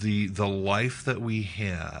the life that we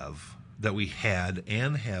had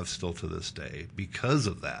and have still to this day, because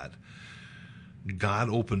of that, God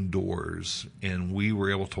opened doors, and we were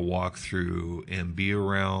able to walk through and be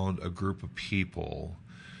around a group of people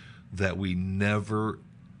that we never,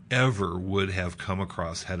 ever would have come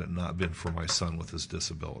across had it not been for my son with his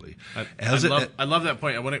disability. I love that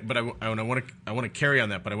point. I want to carry on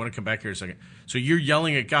that, but I want to come back here a second. So you're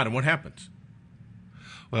yelling at God, and what happens?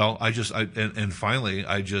 Well, finally,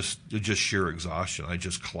 just sheer exhaustion. I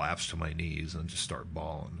just collapsed to my knees and just start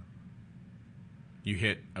bawling. You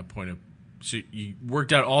hit a point of, so you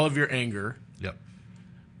worked out all of your anger. Yep.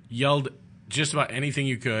 Yelled just about anything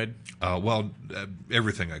you could.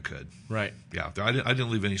 Everything I could. Right. Yeah, I didn't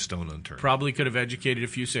leave any stone unturned. Probably could have educated a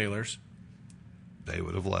few sailors. They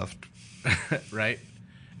would have left. Right.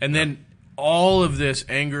 And then all of this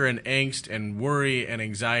anger and angst and worry and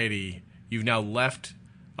anxiety, you've now left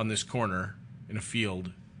on this corner in a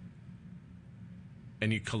field,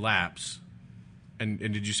 and you collapse. And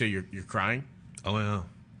did you say you're crying? Oh, yeah.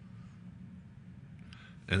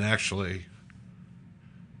 And actually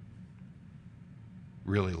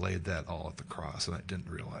really laid that all at the cross, and I didn't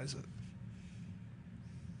realize it.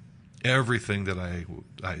 Everything that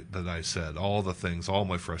I said, all the things, all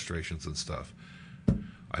my frustrations and stuff,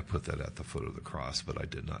 I put that at the foot of the cross, but I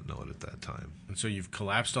did not know it at that time. And so you've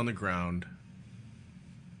collapsed on the ground,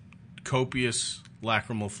 copious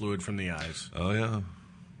lacrimal fluid from the eyes. Oh, yeah.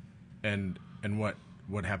 And what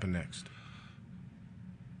happened next?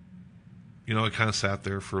 I kind of sat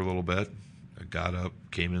there for a little bit. I got up,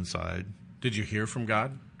 came inside. Did you hear from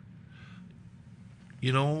God?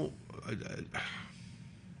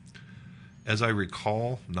 As I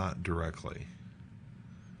recall, not directly.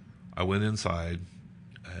 I went inside,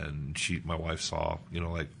 and my wife saw,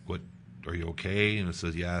 like, what, are you okay? And it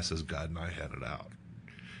says, yeah. It says, God and I had it out.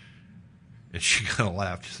 And she kind of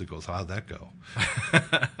laughed. She goes, how'd that go?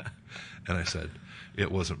 And I said,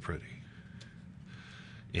 it wasn't pretty.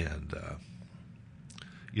 And,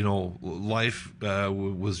 life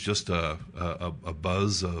was just a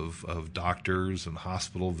buzz of doctors and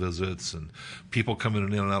hospital visits and people coming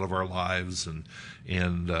in and out of our lives. And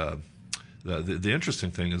the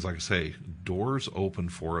interesting thing is, like I say, doors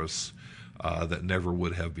opened for us that never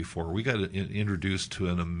would have before. We got introduced to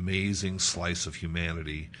an amazing slice of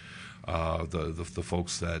humanity. The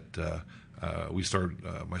folks that we started,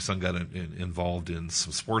 my son got involved in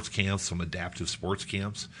some sports camps, some adaptive sports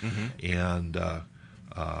camps, and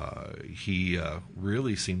he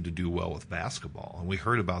really seemed to do well with basketball. And we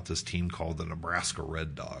heard about this team called the Nebraska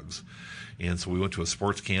Red Dogs. And so we went to a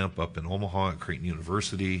sports camp up in Omaha at Creighton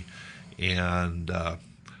University, and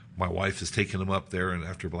my wife is taking him up there, and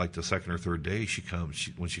after like the second or third day,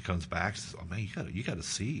 when she comes back, she says, "Oh man, you got to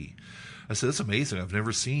see." I said, "It's amazing. I've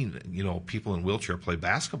never seen people in wheelchair play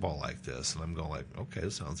basketball like this." And I'm going like, "Okay,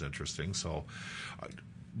 this sounds interesting." So I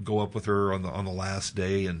go up with her on the last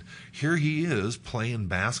day, and here he is playing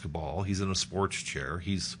basketball. He's in a sports chair.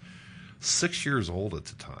 He's 6 years old at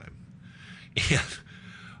the time,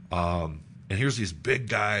 and here's these big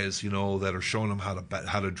guys, that are showing him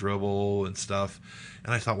how to dribble and stuff.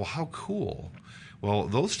 And I thought, well, how cool. Well,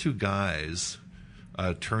 those two guys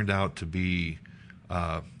turned out to be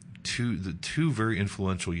two very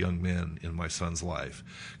influential young men in my son's life.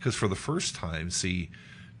 Because for the first time,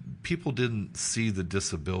 people didn't see the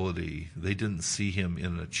disability. They didn't see him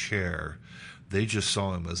in a chair. They just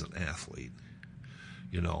saw him as an athlete.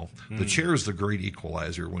 The chair is the great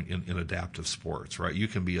equalizer in adaptive sports, right? You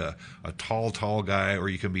can be a tall guy, or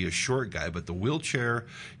you can be a short guy, but the wheelchair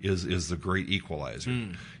is the great equalizer.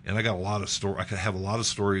 And I got I could have a lot of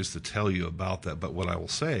stories to tell you about that. But what I will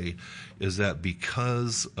say is that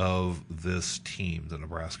because of this team, the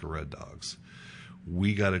Nebraska Red Dogs,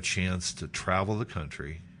 we got a chance to travel the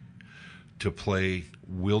country to play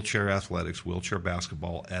wheelchair athletics, wheelchair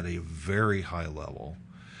basketball at a very high level.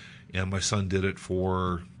 And my son did it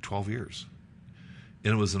for 12 years.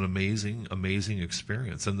 And it was an amazing, amazing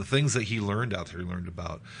experience. And the things that he learned out there, he learned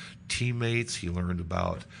about teammates, he learned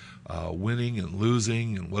about winning and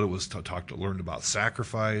losing, and what it was learned about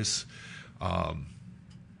sacrifice. And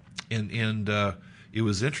it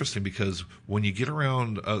was interesting because when you get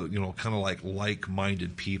around, kind of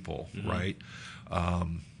like-minded people, right?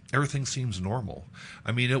 everything seems normal.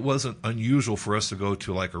 I mean, it wasn't unusual for us to go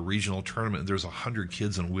to like a regional tournament. There's 100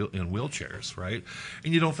 kids in wheelchairs, right?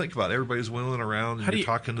 And you don't think about it. Everybody's wheeling around, and you're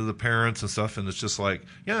talking to the parents and stuff, and it's just like,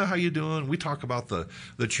 yeah, how you doing? We talk about the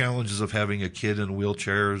challenges of having a kid in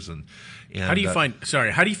wheelchairs, and how do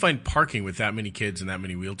you find parking with that many kids and that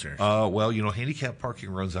many wheelchairs? Well, handicap parking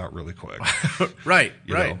runs out really quick. Right.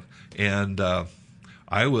 And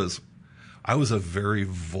I was a very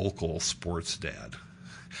vocal sports dad.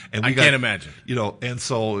 And I can't imagine. And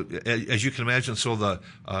so as you can imagine, so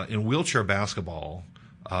in wheelchair basketball,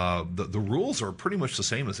 the rules are pretty much the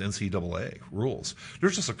same as NCAA rules.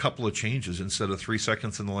 There's just a couple of changes. Instead of 3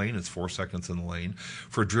 seconds in the lane, it's 4 seconds in the lane.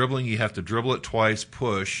 For dribbling, you have to dribble it twice,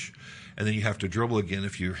 push, and then you have to dribble again.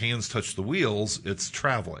 If your hands touch the wheels, it's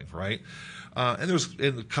traveling, right? And there's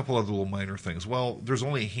a couple other little minor things. Well, there's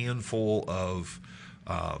only a handful of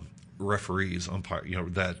referees, umpire,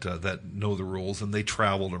 that know the rules, and they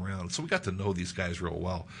traveled around. So we got to know these guys real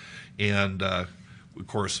well. And of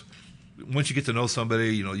course, once you get to know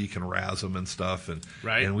somebody, you can razz them and stuff. And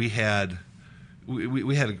right. And we had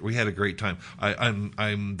a great time.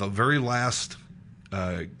 I'm the very last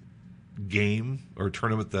game or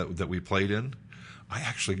tournament that we played in. I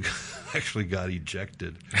actually got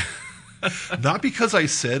ejected. Not because I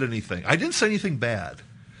said anything. I didn't say anything bad.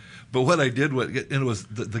 But what I did was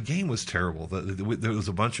the game was terrible. There was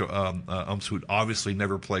a bunch of umps who obviously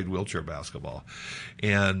never played wheelchair basketball,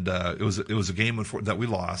 and it was a game that we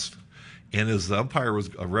lost. And as the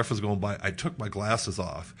ref was going by, I took my glasses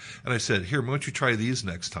off and I said, "Here, why don't you try these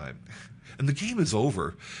next time?" And the game is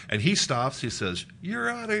over, and he stops. He says, "You're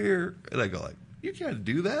out of here," and I go like, "You can't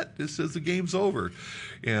do that. It says the game's over,"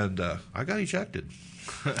 and I got ejected.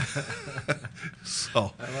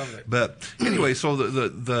 So I love it. But anyway, so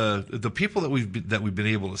the people that we've been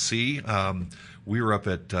able to see, we were up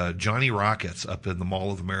at Johnny Rockets up in the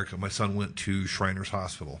Mall of America. My son went to Shriners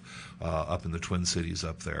Hospital up in the Twin Cities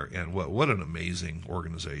up there, and what an amazing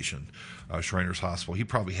organization, Shriners Hospital. He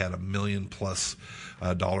probably had $1 million+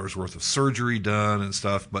 worth of surgery done and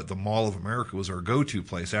stuff, but the Mall of America was our go-to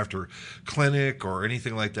place. After clinic or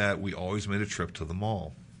anything like that, we always made a trip to the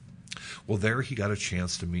mall. Well, there he got a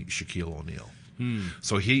chance to meet Shaquille O'Neal.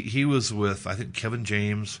 So he was with, I think, Kevin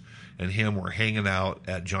James and him were hanging out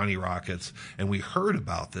at Johnny Rockets, and we heard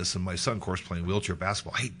about this, and my son, of course, playing wheelchair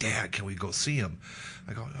basketball. "Hey, Dad, can we go see him?"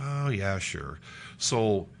 I go, "Oh, yeah, sure."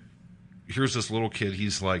 So here's this little kid.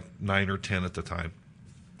 He's like 9 or 10 at the time.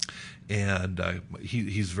 And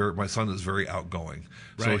my son is very outgoing.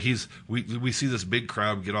 Right. So we see this big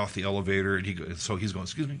crowd get off the elevator, and so he's going,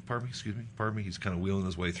 "Excuse me, pardon me." He's kind of wheeling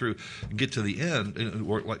his way through and get to the end,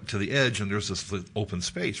 or like to the edge, and there's this open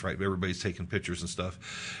space, right? Everybody's taking pictures and stuff.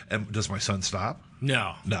 And does my son stop?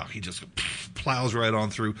 No. He just plows right on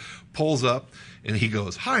through, pulls up, and he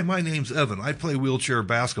goes, "Hi, my name's Evan. I play wheelchair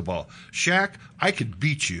basketball. Shaq, I could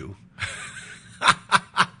beat you."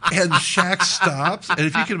 And Shaq stops, and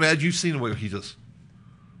if you can imagine, you've seen the way he just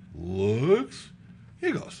looks.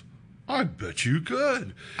 He goes, "I bet you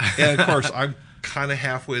could." And of course, I'm kind of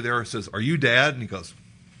halfway there. Says, "Are you Dad?" And he goes,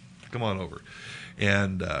 "Come on over."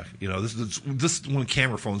 And this when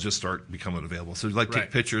camera phones just start becoming available. So we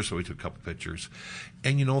take pictures. So we took a couple pictures,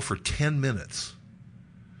 and for 10 minutes,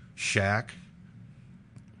 Shaq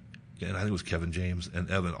and I think it was Kevin James and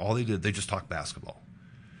Evan, all they did, they just talked basketball.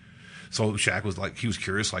 So Shaq was he was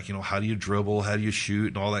curious, how do you dribble, how do you shoot,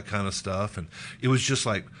 and all that kind of stuff. And it was just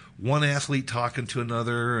like one athlete talking to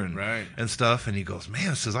another and stuff. And he goes,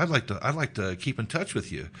 "Man," says, I'd like to keep in touch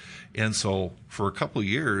with you." And so for a couple of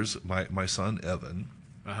years, my son Evan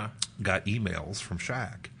got emails from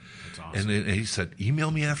Shaq. That's awesome. And he said,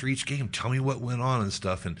 "Email me after each game, tell me what went on and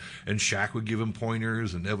stuff." And Shaq would give him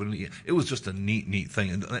pointers, and Evan. It was just a neat thing.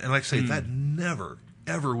 And like I say, that never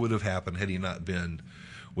ever would have happened had he not been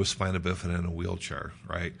with spina bifida in a wheelchair,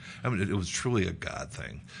 right? I mean, it was truly a God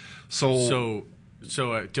thing. So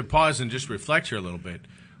to pause and just reflect here a little bit,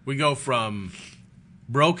 we go from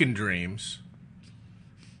broken dreams,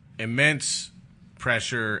 immense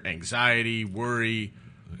pressure, anxiety, worry,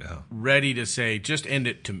 ready to say, just end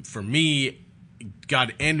it for me.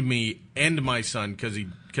 God, end me, end my son,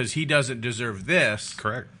 because he doesn't deserve this.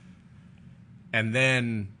 Correct. And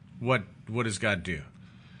then what does God do?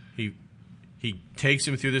 He takes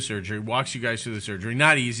him through the surgery, walks you guys through the surgery.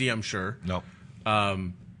 Not easy, I'm sure. No.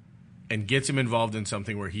 And gets him involved in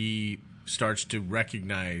something where he starts to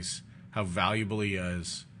recognize how valuable he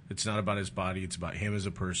is. It's not about his body. It's about him as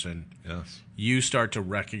a person. Yes. You start to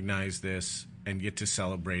recognize this and get to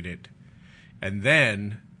celebrate it. And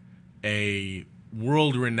then a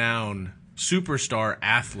world-renowned superstar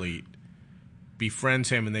athlete befriends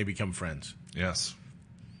him, and they become friends. Yes.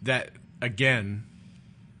 that, again,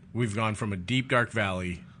 we've gone from a deep, dark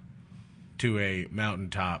valley to a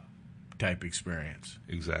mountaintop type experience.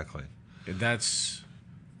 Exactly. That's,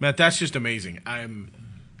 Matt, that's just amazing.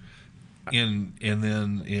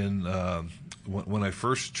 When I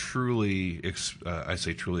first truly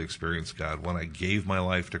experienced God, when I gave my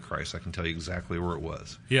life to Christ, I can tell you exactly where it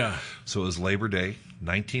was. Yeah. So it was Labor Day,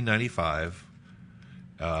 1995,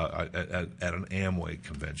 at an Amway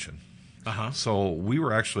convention. Uh-huh. So we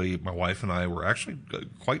were actually, my wife and I were actually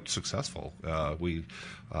quite successful. With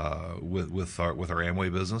our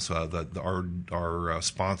Amway business, our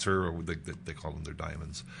sponsor, or they call them their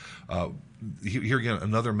diamonds. Here again,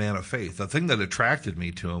 another man of faith. The thing that attracted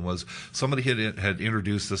me to him was somebody had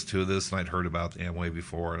introduced us to this, and I'd heard about Amway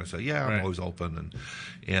before, and I said, "Yeah, I'm always open."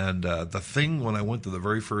 And the thing when I went to the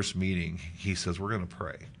very first meeting, he says, "We're going to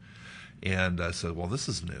pray." And I said, "Well, this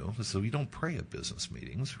is new." I said, "We don't pray at business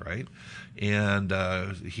meetings, right?" And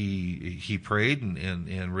he prayed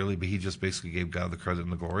and really, but he just basically gave God the credit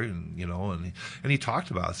and the glory, and he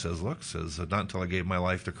talked about it. Says, "Look," says, "not until I gave my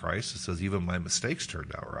life to Christ," it says, "even my mistakes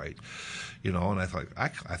turned out right." And I thought, I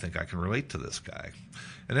think I can relate to this guy.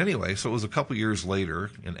 And anyway, so it was a couple years later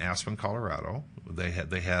in Aspen, Colorado. They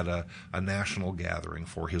had a national gathering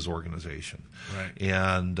for his organization, right?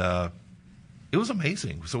 And it was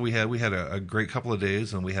amazing. So we had a great couple of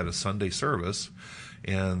days, and we had a Sunday service,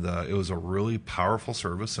 and it was a really powerful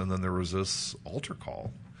service. And then there was this altar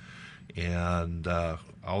call, and all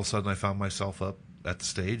of a sudden I found myself up at the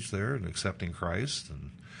stage there and accepting Christ,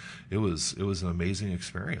 and it was an amazing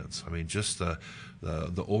experience. I mean, just the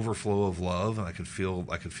overflow of love, and I could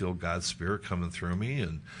feel God's Spirit coming through me,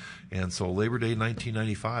 and so Labor Day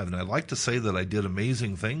 1995. And I'd like to say that I did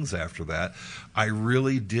amazing things after that. I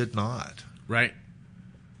really did not. Right.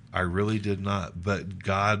 I really did not. But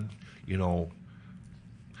God,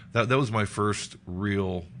 that was my first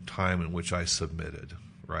real time in which I submitted,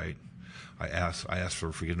 right? I asked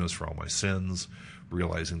for forgiveness for all my sins,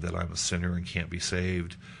 realizing that I'm a sinner and can't be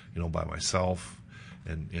saved, by myself,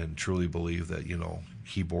 and truly believe that,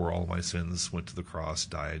 he bore all my sins, went to the cross,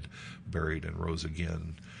 died, buried, and rose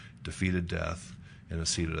again, defeated death, and is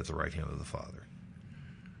seated at the right hand of the Father.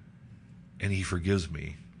 And he forgives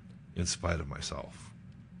me in spite of myself,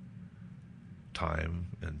 time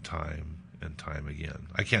and time and time again.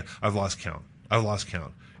 I've lost count.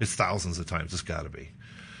 It's thousands of times. It's got to be,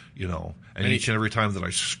 and each and every time that I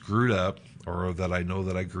screwed up or that I know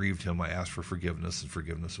that I grieved him, I asked for forgiveness, and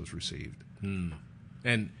forgiveness was received.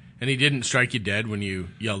 And he didn't strike you dead when you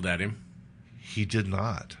yelled at him? He did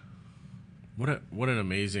not. What an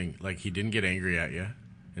amazing, he didn't get angry at you.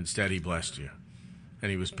 Instead, he blessed you. And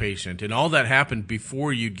he was patient. And all that happened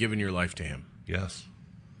before you'd given your life to him. Yes.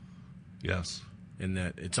 And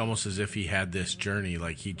that it's almost as if he had this journey,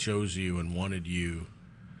 he chose you and wanted you,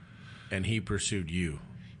 and he pursued you.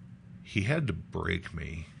 He had to break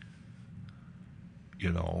me,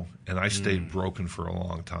 and I stayed broken for a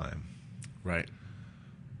long time. Right.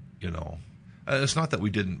 It's not that we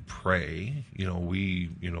didn't pray.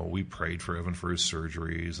 We prayed for Evan for his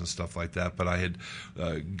surgeries and stuff like that. But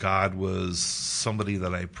God was somebody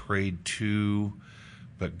that I prayed to,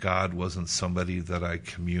 but God wasn't somebody that I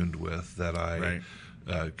communed with, that I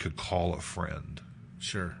could call a friend.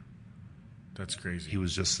 Sure. That's crazy. He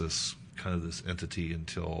was just this entity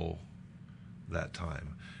until that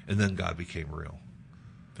time, and then God became real.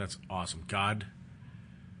 That's awesome. God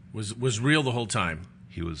was real the whole time.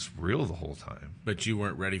 He was real the whole time. But you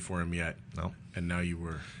weren't ready for him yet. No. And now you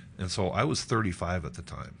were. And so I was 35 at the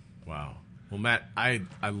time. Wow. Well, Matt, I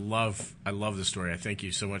love the story. I thank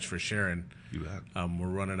you so much for sharing. You bet. We're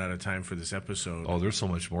running out of time for this episode. Oh, there's so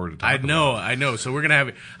much more to talk about. I know. So we're going to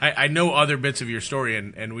have I know other bits of your story,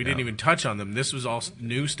 and we didn't even touch on them. This was all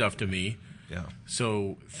new stuff to me. Yeah.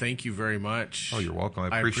 So thank you very much. Oh, you're welcome.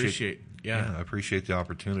 I appreciate I appreciate the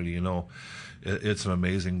opportunity. It's an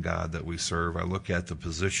amazing God that we serve. I look at the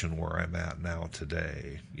position where I'm at now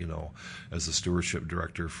today, as the stewardship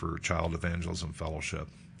director for Child Evangelism Fellowship.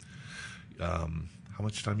 How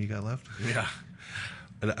much time you got left? Yeah.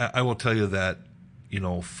 And I will tell you that,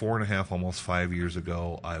 4.5, almost 5 years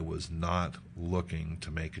ago, I was not looking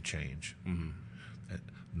to make a change. Mm-hmm.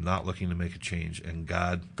 Not looking to make a change. And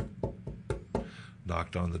God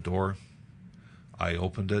knocked on the door. I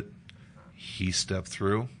opened it. He stepped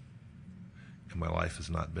through. And my life has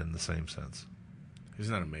not been the same since.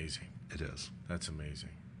 Isn't that amazing? It is. That's amazing.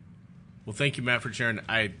 Well, thank you, Matt, for sharing.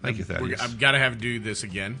 Thank you, Thaddeus. I've got to have do this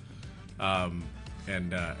again, and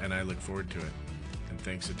I look forward to it. And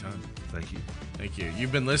thanks a ton. Thank you. Thank you.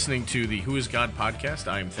 You've been listening to the Who is God podcast.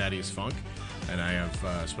 I am Thaddeus Funk, and I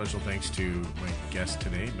have special thanks to my guest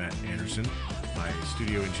today, Matt Anderson. my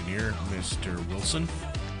studio engineer, Mr. Wilson,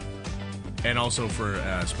 and also for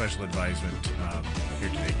special advisement here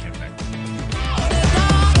today, Ken Beck.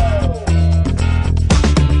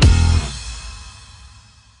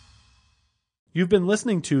 You've been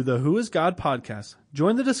listening to the Who is God podcast.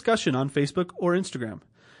 Join the discussion on Facebook or Instagram.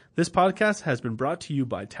 This podcast has been brought to you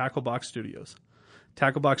by Tacklebox Studios.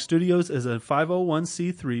 Tacklebox Studios is a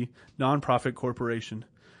 501c3 nonprofit corporation.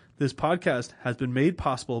 This podcast has been made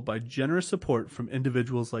possible by generous support from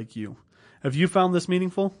individuals like you. If you found this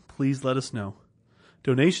meaningful, please let us know.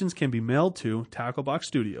 Donations can be mailed to Tacklebox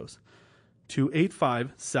Studios,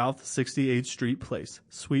 285 South 68th Street Place,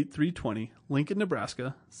 Suite 320, Lincoln,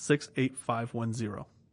 Nebraska, 68510.